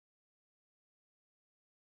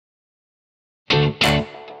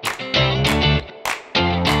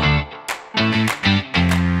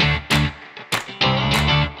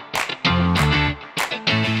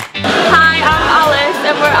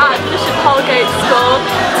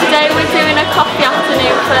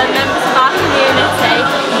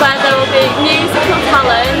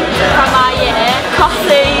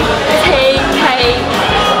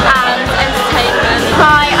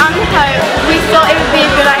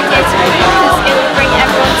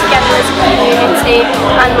funny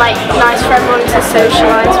and like nice for everyone to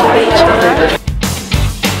socialise with each other.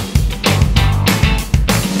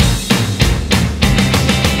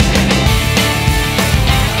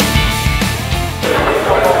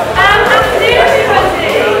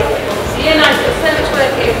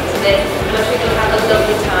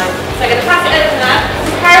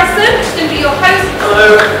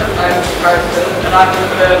 Hello, I'm Harrison, and I'm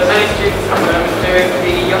one of the many students at the moment doing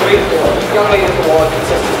the Young Leaders Award. The Young Leaders Award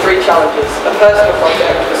consists of 3 challenges: a personal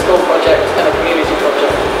project, a school project, and a community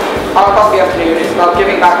project. Our coffee afternoon is about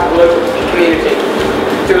giving back to the local community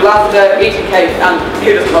through laughter, eating cake, and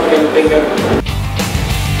who doesn't love bingo.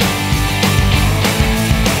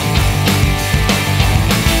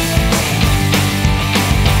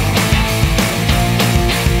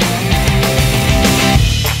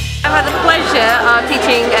 I've had the pleasure of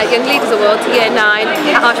teaching Young Leaders Award to Year 9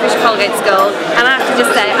 at Archbishop Holgate School, and I have to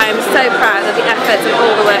just say I am so proud of the efforts and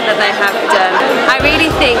all the work that they have done. I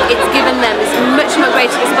really think it's given them this much more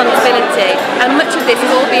greater responsibility, and much of this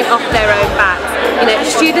has all been off their own backs. You know,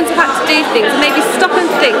 students have had to do things and maybe stop and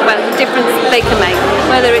think about the difference they can make,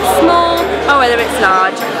 whether it's small or whether it's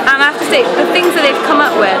large. And I have to say, the things that they've come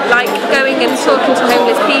up with, like going and talking to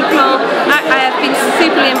homeless people, I have been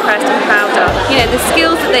super impressed and proud of. You know, the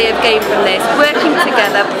skills that they have gained from this, working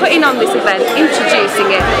together, putting on this event, introducing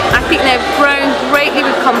it. I think they've grown greatly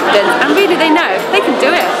with confidence, and really they know they can do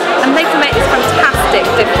it and they can make this fantastic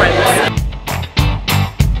difference.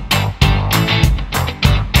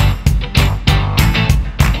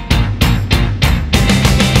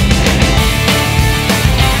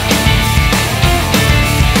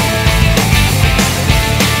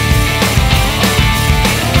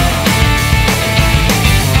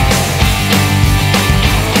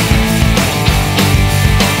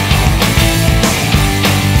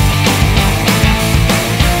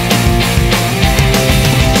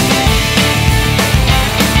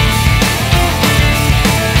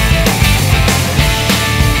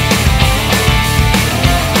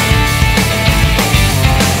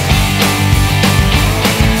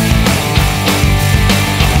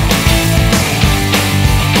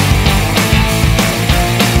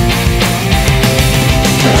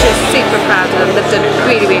 Super proud of them. They've done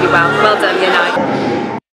really, really well. Well done, Year 9.